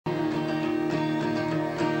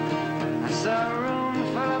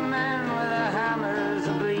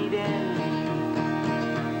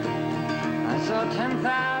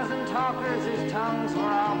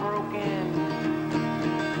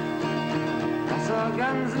saw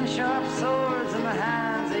guns and sharp swords in the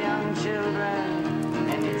hands of young children.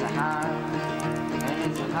 And it's a hard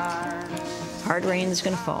rain is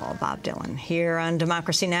going to fall, Bob Dylan. Here on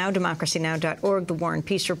Democracy Now!, democracynow.org, The War and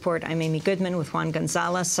Peace Report. I'm Amy Goodman with Juan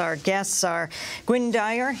Gonzalez. Our guests are Gwynne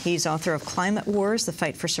Dyer. He's author of Climate Wars, The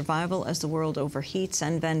Fight for Survival as the World Overheats.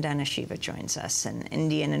 And Vandana Shiva joins us, an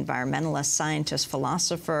Indian environmentalist, scientist,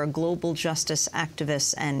 philosopher, global justice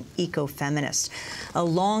activist, and eco-feminist. A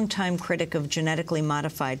longtime critic of genetically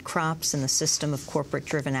modified crops and the system of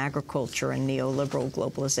corporate-driven agriculture and neoliberal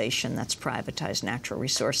globalization that's privatized natural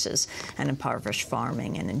resources and impoverished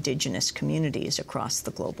farming and indigenous communities across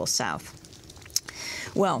the global south.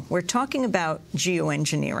 Well, we're talking about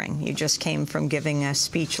geoengineering. You just came from giving a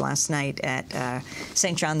speech last night at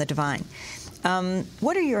St. John the Divine.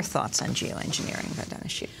 What are your thoughts on geoengineering, Vandana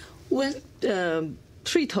Shiva? Well,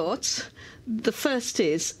 three thoughts. The first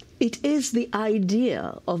is, it is the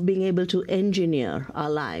idea of being able to engineer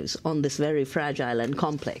our lives on this very fragile and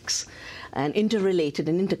complex and interrelated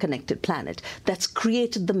and interconnected planet that's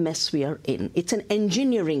created the mess we are in. It's an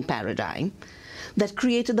engineering paradigm that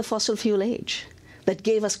created the fossil fuel age, that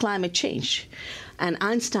gave us climate change. And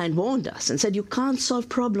Einstein warned us and said, you can't solve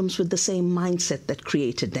problems with the same mindset that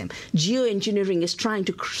created them. Geoengineering is trying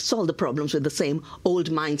to solve the problems with the same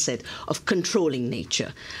old mindset of controlling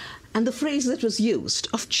nature. And the phrase that was used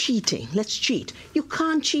of cheating, let's cheat. You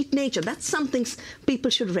can't cheat nature. That's something people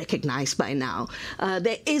should recognize by now.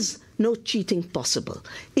 There is no cheating possible.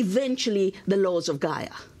 Eventually, the laws of Gaia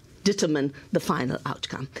determine the final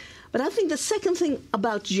outcome. But I think the second thing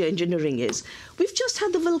about geoengineering is we've just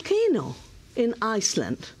had the volcano in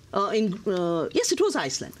Iceland. Yes, it was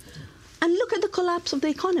Iceland. And look at the collapse of the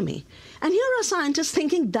economy. And here are scientists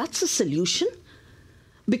thinking that's a solution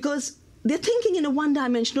because they're thinking in a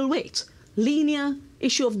one-dimensional way. It's linear,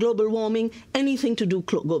 issue of global warming, anything to do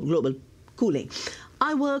global cooling.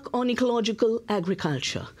 I work on ecological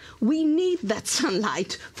agriculture. We need that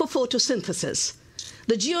sunlight for photosynthesis.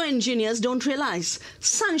 The geoengineers don't realize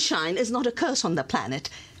sunshine is not a curse on the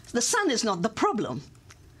planet. The sun is not the problem.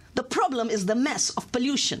 The problem is the mess of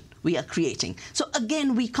pollution we are creating. So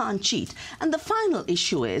again, we can't cheat. And the final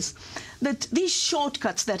issue is that these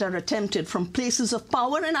shortcuts that are attempted from places of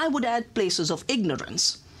power, and I would add places of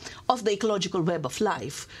ignorance, of the ecological web of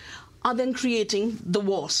life, are then creating the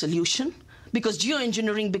war solution, because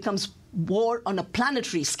geoengineering becomes war on a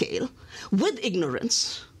planetary scale with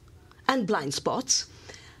ignorance and blind spots,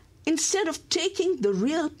 instead of taking the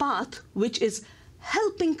real path, which is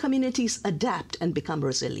helping communities adapt and become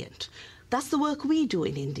resilient. That's the work we do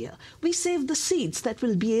in India. We save the seeds that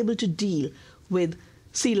will be able to deal with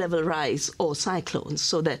sea level rise or cyclones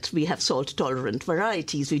so that we have salt-tolerant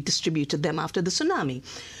varieties. We distributed them after the tsunami.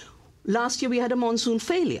 Last year we had a monsoon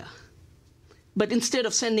failure. But instead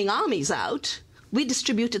of sending armies out, we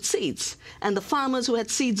distributed seeds. And the farmers who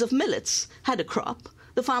had seeds of millets had a crop.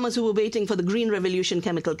 The farmers who were waiting for the Green Revolution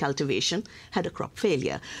chemical cultivation had a crop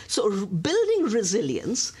failure. So building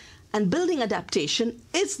resilience and building adaptation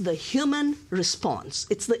is the human response.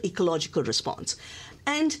 It's the ecological response.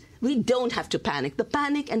 And we don't have to panic. The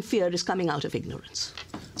panic and fear is coming out of ignorance.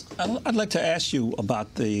 I'd like to ask you about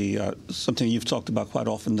something you've talked about quite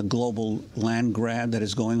often, the global land grab that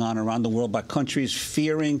is going on around the world by countries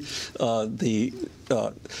fearing the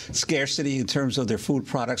scarcity in terms of their food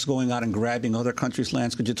products, going out and grabbing other countries'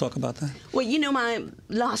 lands. Could you talk about that? Well, you know, my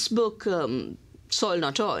last book, Soil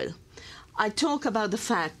Not Oil, I talk about the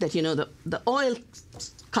fact that, you know, the oil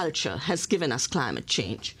culture has given us climate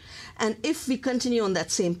change. And if we continue on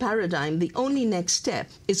that same paradigm, the only next step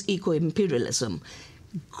is eco-imperialism.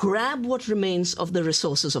 Grab what remains of the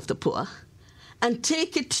resources of the poor and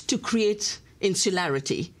take it to create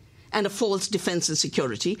insularity and a false defense and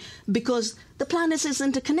security, because the planet is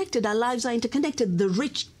interconnected, our lives are interconnected. The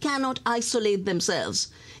rich cannot isolate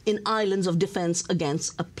themselves in islands of defense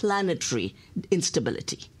against a planetary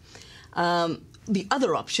instability. The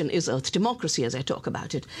other option is Earth democracy, as I talk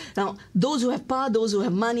about it. Now, those who have power, those who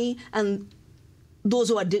have money, and those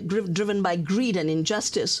who are driven by greed and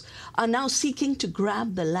injustice are now seeking to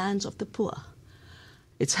grab the lands of the poor.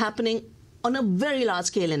 It's happening on a very large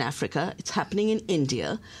scale in Africa. It's happening in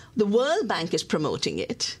India. The World Bank is promoting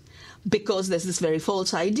it because there's this very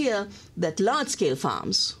false idea that large-scale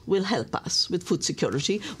farms will help us with food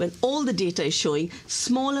security, when all the data is showing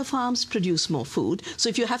smaller farms produce more food. So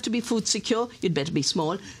if you have to be food secure, you'd better be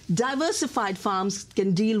small. Diversified farms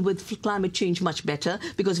can deal with climate change much better,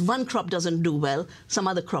 because one crop doesn't do well, some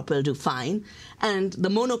other crop will do fine. And the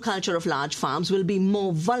monoculture of large farms will be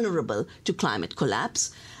more vulnerable to climate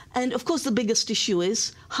collapse. And of course, the biggest issue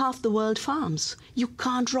is half the world farms. You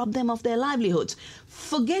can't rob them of their livelihoods.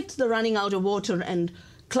 Forget the running out of water and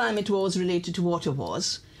climate wars related to water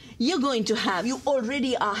wars. You're going to have, you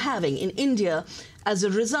already are having in India, as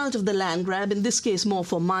a result of the land grab, in this case more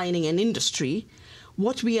for mining and industry,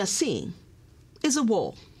 what we are seeing is a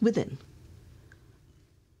war within.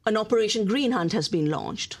 An Operation Green Hunt has been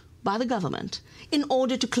launched by the government in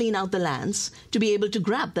order to clean out the lands, to be able to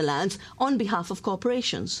grab the lands on behalf of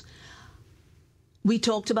corporations. We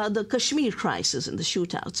talked about the Kashmir crisis and the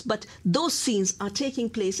shootouts, but those scenes are taking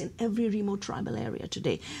place in every remote tribal area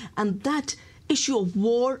today. And that issue of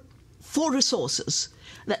war for resources,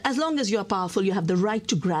 that as long as you're powerful, you have the right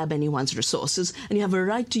to grab anyone's resources, and you have a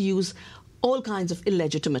right to use all kinds of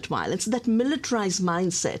illegitimate violence. That militarized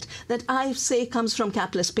mindset that I say comes from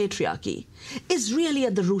capitalist patriarchy is really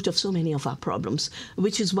at the root of so many of our problems,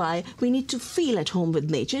 which is why we need to feel at home with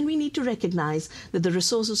nature, and we need to recognize that the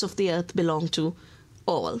resources of the earth belong to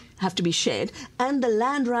all, have to be shared, and the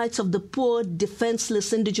land rights of the poor,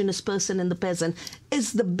 defenseless indigenous person and the peasant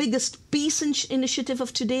is the biggest peace initiative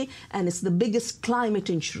of today, and it's the biggest climate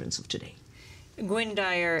insurance of today. Gwynne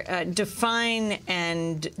Dyer, define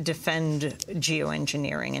and defend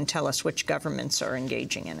geoengineering and tell us which governments are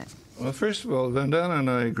engaging in it. Well, first of all, Vandana and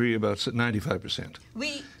I agree about 95%.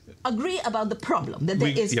 We agree about the problem, that there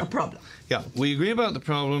is a problem. Yeah, we agree about the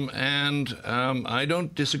problem, and I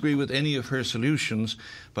don't disagree with any of her solutions,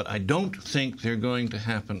 but I don't think they're going to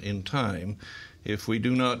happen in time if we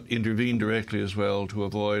do not intervene directly as well to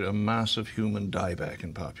avoid a massive human dieback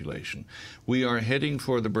in population. We are heading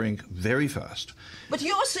for the brink very fast. But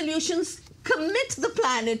your solutions commit the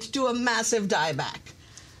planet to a massive dieback.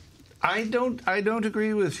 I don't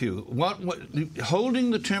agree with you. Holding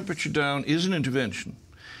the temperature down is an intervention.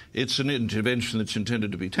 It's an intervention that's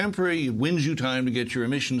intended to be temporary. It wins you time to get your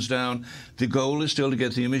emissions down. The goal is still to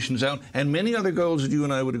get the emissions down. And many other goals that you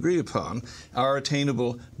and I would agree upon are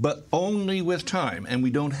attainable, but only with time. And we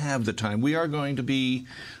don't have the time. We are going to be,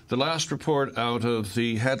 the last report out of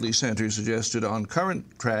the Hadley Center suggested on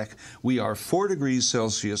current track, we are 4 degrees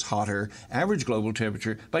Celsius hotter, average global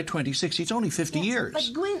temperature, by 2060. It's only 50 years. But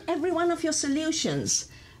Gwynne, every one of your solutions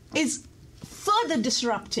is further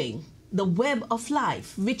disrupting the web of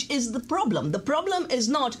life, which is the problem. The problem is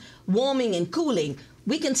not warming and cooling.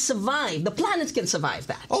 We can survive. The planet can survive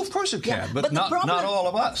that. Oh, of course it can, but not all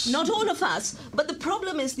of us. Not all of us. But the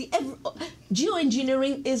problem is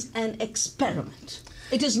geoengineering is an experiment.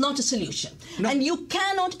 It is not a solution. No. And you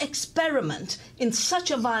cannot experiment in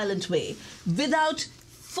such a violent way without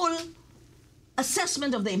full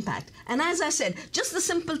assessment of the impact. And as I said, just the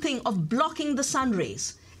simple thing of blocking the sun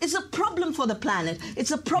rays is a problem for the planet. It's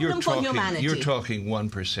a problem for humanity. You're talking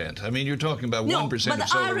 1%. I mean, you're talking about 1% of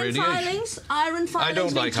solar radiation. Iron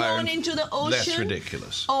filings being thrown into the ocean. That's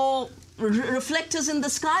ridiculous. Or reflectors in the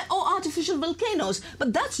sky, or artificial volcanoes.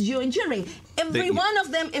 But that's geoengineering. Every one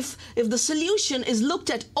of them, if the solution is looked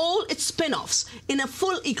at all its spin-offs in a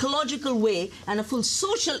full ecological way and a full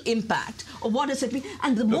social impact of what does it mean.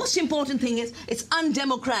 And the most important thing is it's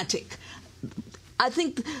undemocratic. I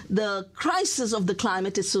think the crisis of the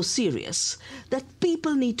climate is so serious that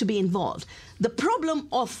people need to be involved. The problem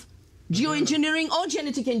of geoengineering or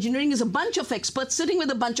genetic engineering is a bunch of experts sitting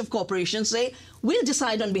with a bunch of corporations say, we'll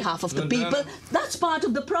decide on behalf of the people. That's part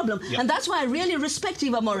of the problem. Yeah. And that's why I really respect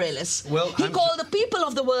Evo Morales. Well, he called the people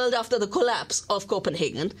of the world after the collapse of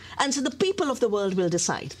Copenhagen, and so the people of the world will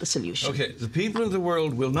decide the solution. Okay, the people of the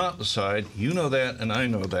world will not decide. You know that, and I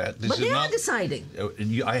know that. But they are deciding.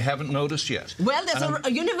 I haven't noticed yet. Well, there's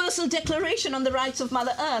a universal declaration on the rights of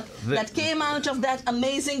Mother Earth that came out of that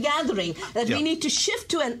amazing gathering, that we need to shift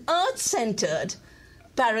to an Earth-centered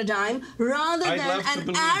paradigm rather than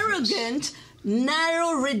an arrogant,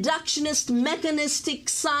 narrow, reductionist, mechanistic,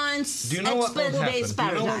 science, expert-based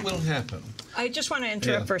paradigm. Do you know what will happen? I just want to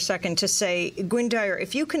interrupt for a second to say, Gwynne Dyer,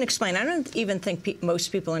 if you can explain, I don't even think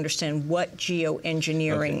most people understand what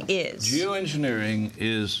geoengineering is. Geoengineering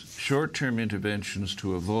is short-term interventions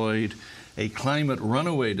to avoid a climate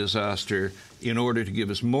runaway disaster in order to give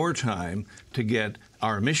us more time to get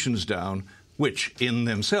our emissions down, which in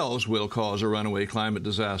themselves will cause a runaway climate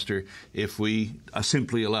disaster if we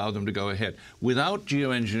simply allow them to go ahead. Without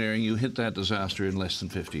geoengineering, you hit that disaster in less than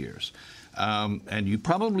 50 years. And you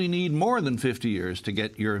probably need more than 50 years to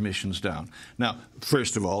get your emissions down. Now,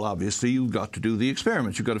 first of all, obviously, you've got to do the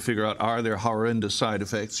experiments. You've got to figure out, are there horrendous side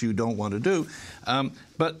effects you don't want to do?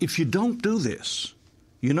 But if you don't do this,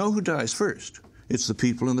 you know who dies first? It's the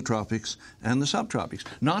people in the tropics and the subtropics.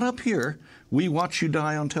 Not up here, We watch you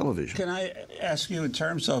die on television. Can I ask you, in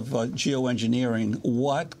terms of geoengineering,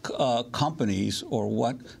 what companies or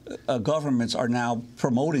what governments are now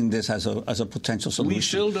promoting this as a potential solution? We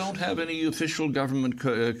still don't have any official government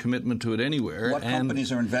commitment to it anywhere. What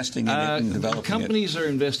companies are investing in it and developing it? Companies are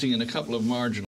investing in a couple of marginal